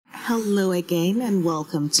Hello again and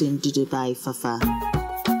welcome to Ndudu by Fafa.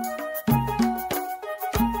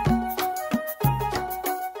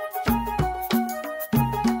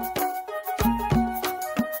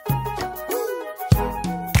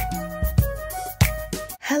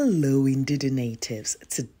 Hello Ndudu natives.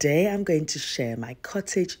 Today I'm going to share my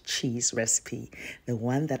cottage cheese recipe, the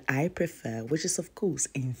one that I prefer, which is of course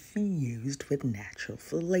infused with natural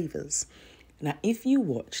flavors. Now, if you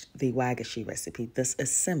watched the wagashi recipe, this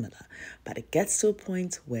is similar, but it gets to a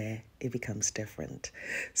point where it becomes different.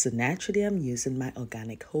 So naturally, I'm using my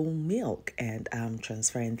organic whole milk and I'm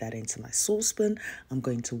transferring that into my saucepan. I'm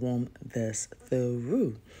going to warm this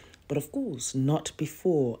through. But of course, not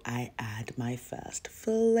before I add my first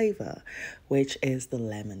flavor, which is the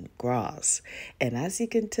lemongrass. And as you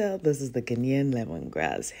can tell, this is the Ghanaian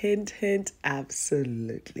lemongrass. Hint, hint,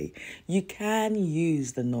 absolutely. You can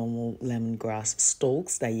use the normal lemongrass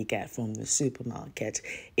stalks that you get from the supermarket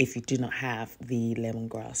if you do not have the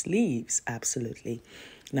lemongrass leaves, absolutely.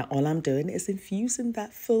 Now, all I'm doing is infusing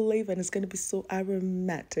that flavor and it's going to be so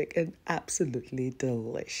aromatic and absolutely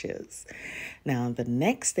delicious. Now, the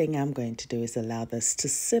next thing I'm going to do is allow this to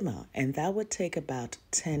simmer, and that would take about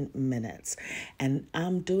 10 minutes. And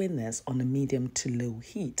I'm doing this on a medium to low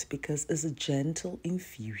heat because it's a gentle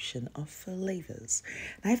infusion of flavors.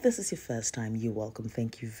 Now, if this is your first time, you're welcome.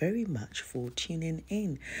 Thank you very much for tuning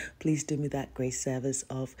in. Please do me that great service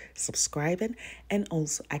of subscribing and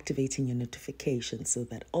also activating your notifications so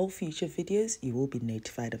that all future videos, you will be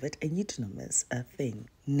notified of it and you do not miss a thing.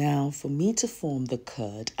 Now, for me to form the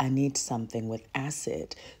curd, I need something with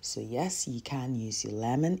acid. So yes, you can use your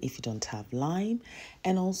lemon if you don't have lime,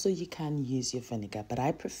 and also you can use your vinegar, but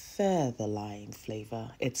I prefer the lime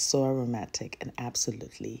flavor. It's so aromatic and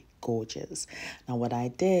absolutely gorgeous. Now, what I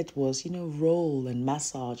did was, roll and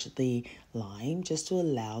massage the lime just to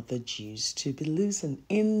allow the juice to be loosened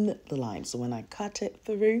in the lime. So when I cut it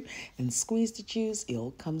through and squeeze the juice, it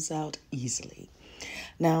all comes out easily.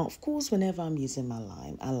 Now, of course, whenever I'm using my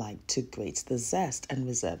lime, I like to grate the zest and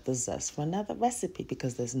reserve the zest for another recipe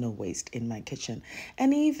because there's no waste in my kitchen.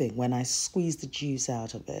 And even when I squeeze the juice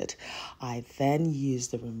out of it, I then use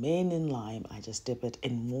the remaining lime. I just dip it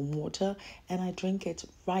in warm water and I drink it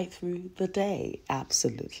right through the day.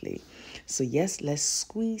 Absolutely. So yes, let's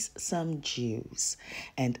squeeze some juice.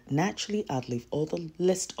 And naturally, I'll leave all the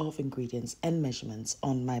list of ingredients and measurements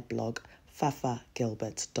on my blog,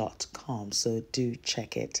 fafagilbert.com, so do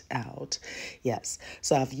check it out. Yes,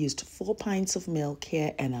 so I've used 4 pints of milk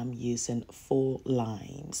here and I'm using 4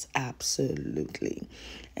 limes. Absolutely.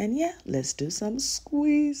 And yeah, let's do some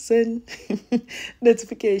squeezing.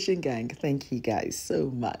 Notification gang, thank you guys so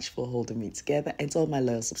much for holding me together, and to all my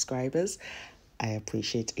loyal subscribers, I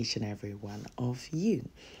appreciate each and every one of you.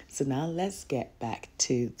 So now let's get back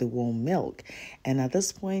to the warm milk. And at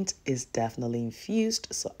this point, it's definitely infused,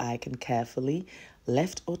 so I can carefully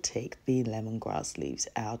lift or take the lemongrass leaves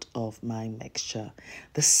out of my mixture.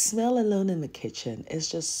 The smell alone in the kitchen is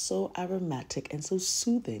just so aromatic and so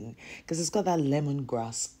soothing because it's got that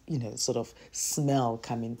lemongrass, sort of smell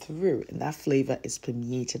coming through, and that flavor is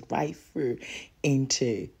permeated right through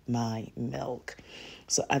into my milk.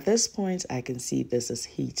 So at this point, I can see this is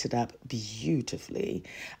heated up beautifully,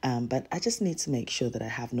 but I just need to make sure that I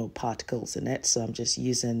have no particles in it. So I'm just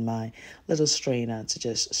using my little strainer to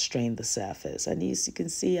just strain the surface. And as you can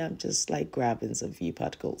see, I'm just like grabbing some few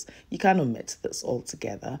particles. You can omit this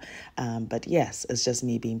altogether, but yes, it's just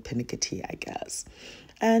me being pernickety, I guess.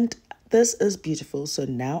 And this is beautiful. So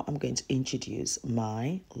now I'm going to introduce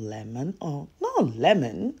my lemon, or not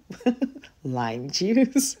lemon, lime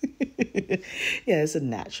juice. Yeah, it's a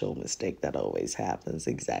natural mistake that always happens.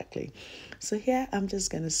 Exactly. So here I'm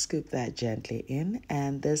just going to scoop that gently in,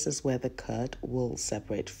 and this is where the curd will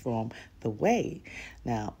separate from the whey.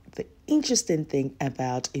 Now, the interesting thing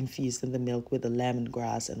about infusing the milk with the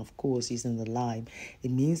lemongrass and of course using the lime,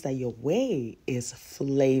 it means that your whey is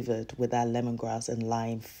flavored with that lemongrass and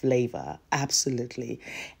lime flavor. Absolutely.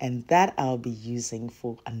 And that I'll be using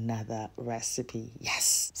for another recipe.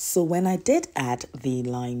 Yes. So when I did add the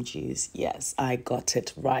lime juice, yes, I got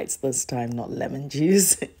it right this time, not lemon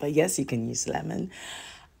juice. But yes, you can use lemon.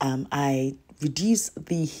 I reduce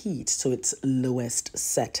the heat to its lowest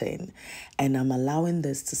setting, and I'm allowing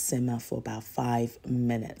this to simmer for about 5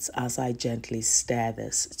 minutes as I gently stir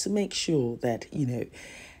this to make sure that,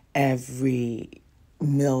 every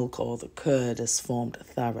milk or the curd is formed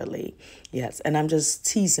thoroughly. Yes, and I'm just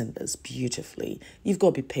teasing this beautifully. You've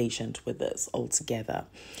got to be patient with this altogether.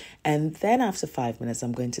 And then after 5 minutes,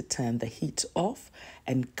 I'm going to turn the heat off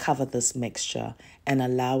and cover this mixture and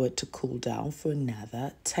allow it to cool down for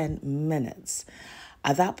another 10 minutes.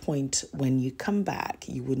 At that point, when you come back,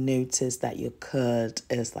 you would notice that your curd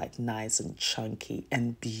is like nice and chunky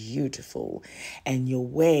and beautiful. And your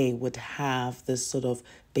whey would have this sort of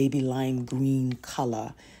baby lime green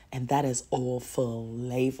color. And that is all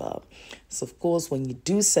flavor. So, of course, when you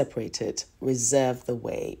do separate it, reserve the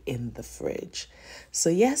whey in the fridge. So,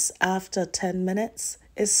 yes, after 10 minutes,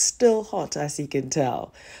 it's still hot, as you can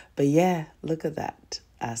tell. But yeah, look at that,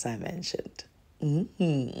 as I mentioned.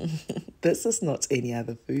 This is not any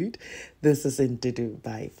other food. This is Ndudu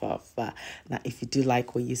by Fafa. Now, if you do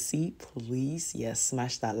like what you see, please, yes,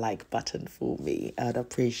 smash that like button for me. I'd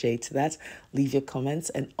appreciate that. Leave your comments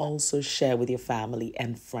and also share with your family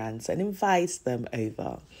and friends and invite them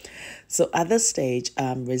over. So at this stage,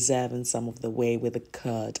 I'm reserving some of the whey with the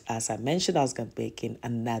curd. As I mentioned, I was going to bake in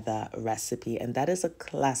another recipe, and that is a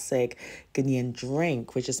classic Ghanaian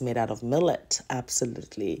drink, which is made out of millet.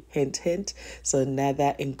 Absolutely. Hint, hint. So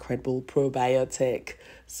another incredible probiotic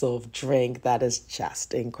sort of drink that is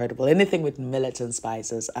just incredible. Anything with millet and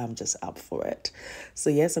spices, I'm just up for it. So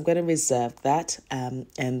yes, I'm going to reserve that and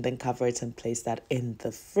then cover it and place that in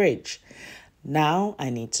the fridge. Now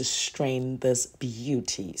I need to strain this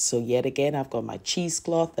beauty. So yet again, I've got my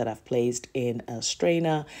cheesecloth that I've placed in a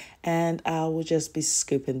strainer, and I will just be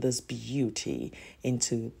scooping this beauty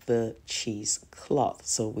into the cheesecloth.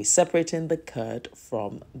 So we're separating the curd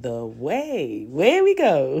from the whey. Where we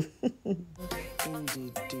go.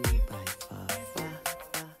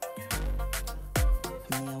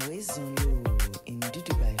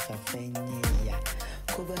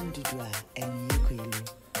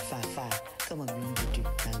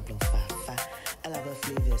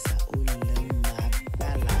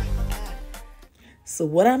 So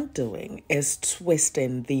what I'm doing is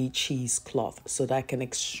twisting the cheesecloth so that I can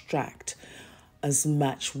extract as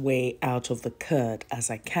much whey out of the curd as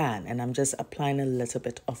I can. And I'm just applying a little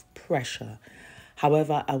bit of pressure.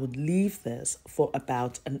 However, I would leave this for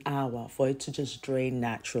about an hour for it to just drain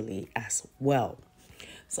naturally as well.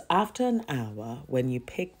 So after an hour, when you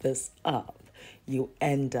pick this up, you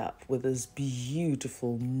end up with this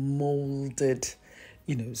beautiful molded,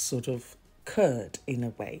 sort of curd in a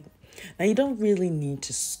way. Now, you don't really need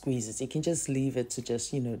to squeeze it. You can just leave it to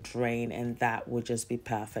just, drain, and that would just be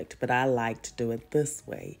perfect. But I like to do it this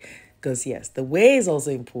way because, yes, the whey is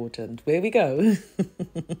also important. Where we go.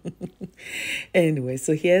 Anyway,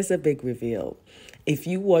 so here's a big reveal. If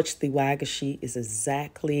you watch the wagashi, it's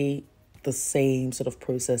exactly the same sort of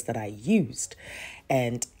process that I used.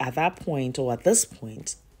 And at that point, or at this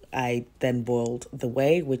point, I then boiled the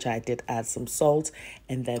whey, which I did add some salt,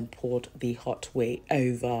 and then poured the hot whey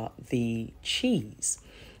over the cheese.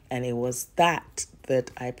 And it was that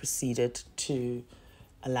I proceeded to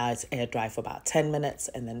allow it to air dry for about 10 minutes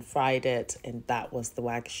and then fried it, and that was the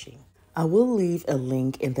wagashi. I will leave a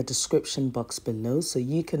link in the description box below so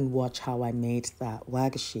you can watch how I made that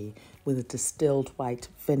wagashi with a distilled white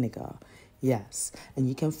vinegar. Yes, and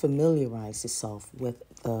you can familiarize yourself with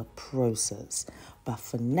the process. But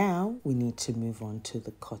for now, we need to move on to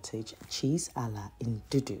the cottage cheese a la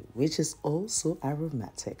Ndudu, which is also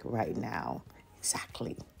aromatic right now.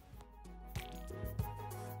 Exactly.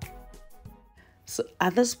 So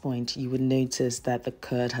at this point, you would notice that the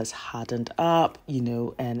curd has hardened up,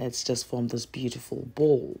 and it's just formed this beautiful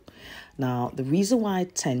ball. Now, the reason why I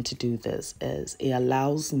tend to do this is it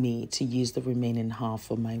allows me to use the remaining half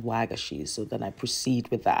for my wagashi. So then I proceed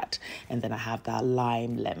with that. And then I have that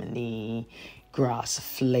lime, lemony, grass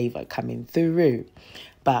flavor coming through.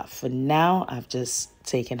 But for now, I've just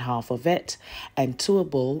taken half of it, and to a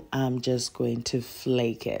bowl, I'm just going to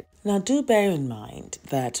flake it. Now, do bear in mind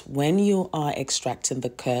that when you are extracting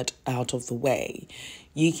the curd out of the whey,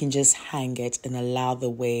 you can just hang it and allow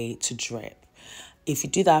the whey to drip. If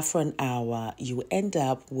you do that for an hour, you end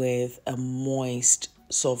up with a moist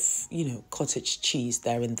sort of, cottage cheese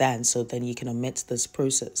there and then. So then you can omit this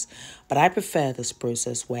process. But I prefer this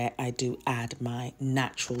process where I do add my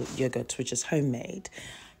natural yogurt, which is homemade.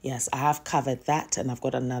 Yes, I have covered that, and I've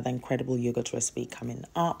got another incredible yogurt recipe coming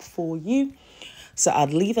up for you. So I'll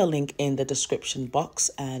leave a link in the description box,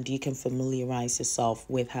 and you can familiarize yourself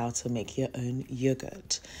with how to make your own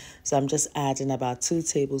yogurt. So I'm just adding about 2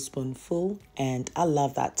 tablespoonfuls, and I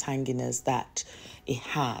love that tanginess that it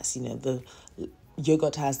has. The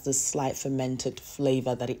yogurt has this slight fermented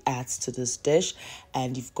flavor that it adds to this dish,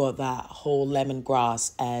 and you've got that whole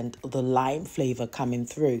lemongrass and the lime flavor coming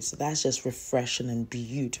through. So that's just refreshing and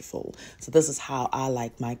beautiful. So this is how I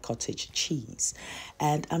like my cottage cheese.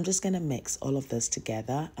 And I'm just going to mix all of this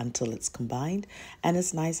together until it's combined and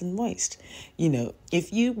it's nice and moist.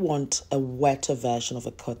 If you want a wetter version of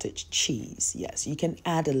a cottage cheese, yes, you can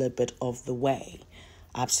add a little bit of the whey.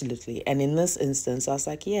 Absolutely. And in this instance, I was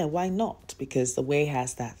like, yeah, why not? Because the whey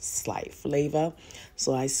has that slight flavor.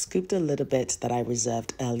 So I scooped a little bit that I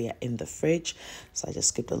reserved earlier in the fridge. So I just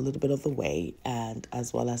scooped a little bit of the whey and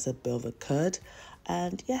as well as a bit of the curd.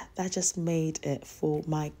 And yeah, that just made it for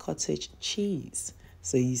my cottage cheese.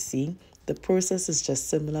 So you see, the process is just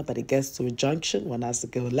similar, but it gets to a junction. One has to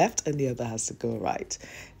go left and the other has to go right.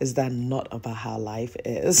 Is that not about how life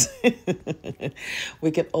is?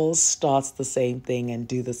 We can all start the same thing and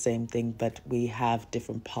do the same thing, but we have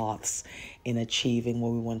different paths in achieving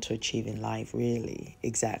what we want to achieve in life, really.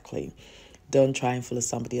 Exactly. Don't try and follow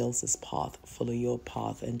somebody else's path. Follow your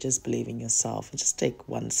path and just believe in yourself and just take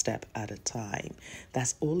one step at a time.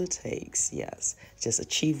 That's all it takes. Yes. Just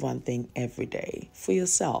achieve one thing every day for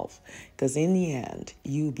yourself. Because in the end,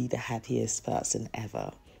 you'll be the happiest person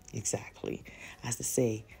ever. Exactly. As they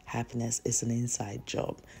say, happiness is an inside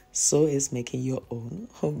job. So is making your own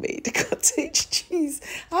homemade cottage cheese.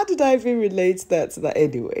 How did I even relate that to that?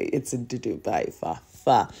 Anyway, it's Ndudu by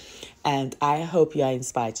Fafa. And I hope you are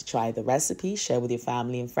inspired to try the recipe. Share with your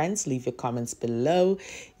family and friends. Leave your comments below.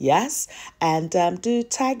 Yes. And do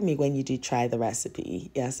tag me when you do try the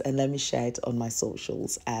recipe. Yes. And let me share it on my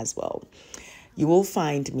socials as well. You will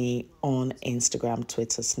find me on Instagram,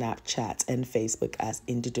 Twitter, Snapchat, and Facebook as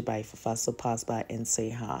Ndudu by Fafa. So pass by and say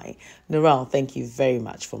hi. Narelle, thank you very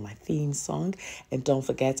much for my theme song. And don't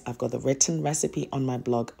forget, I've got the written recipe on my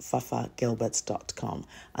blog, fafagilbert.com.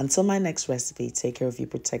 Until my next recipe, take care of you,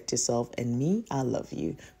 protect yourself, and me, I love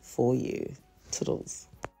you for you. Toodles.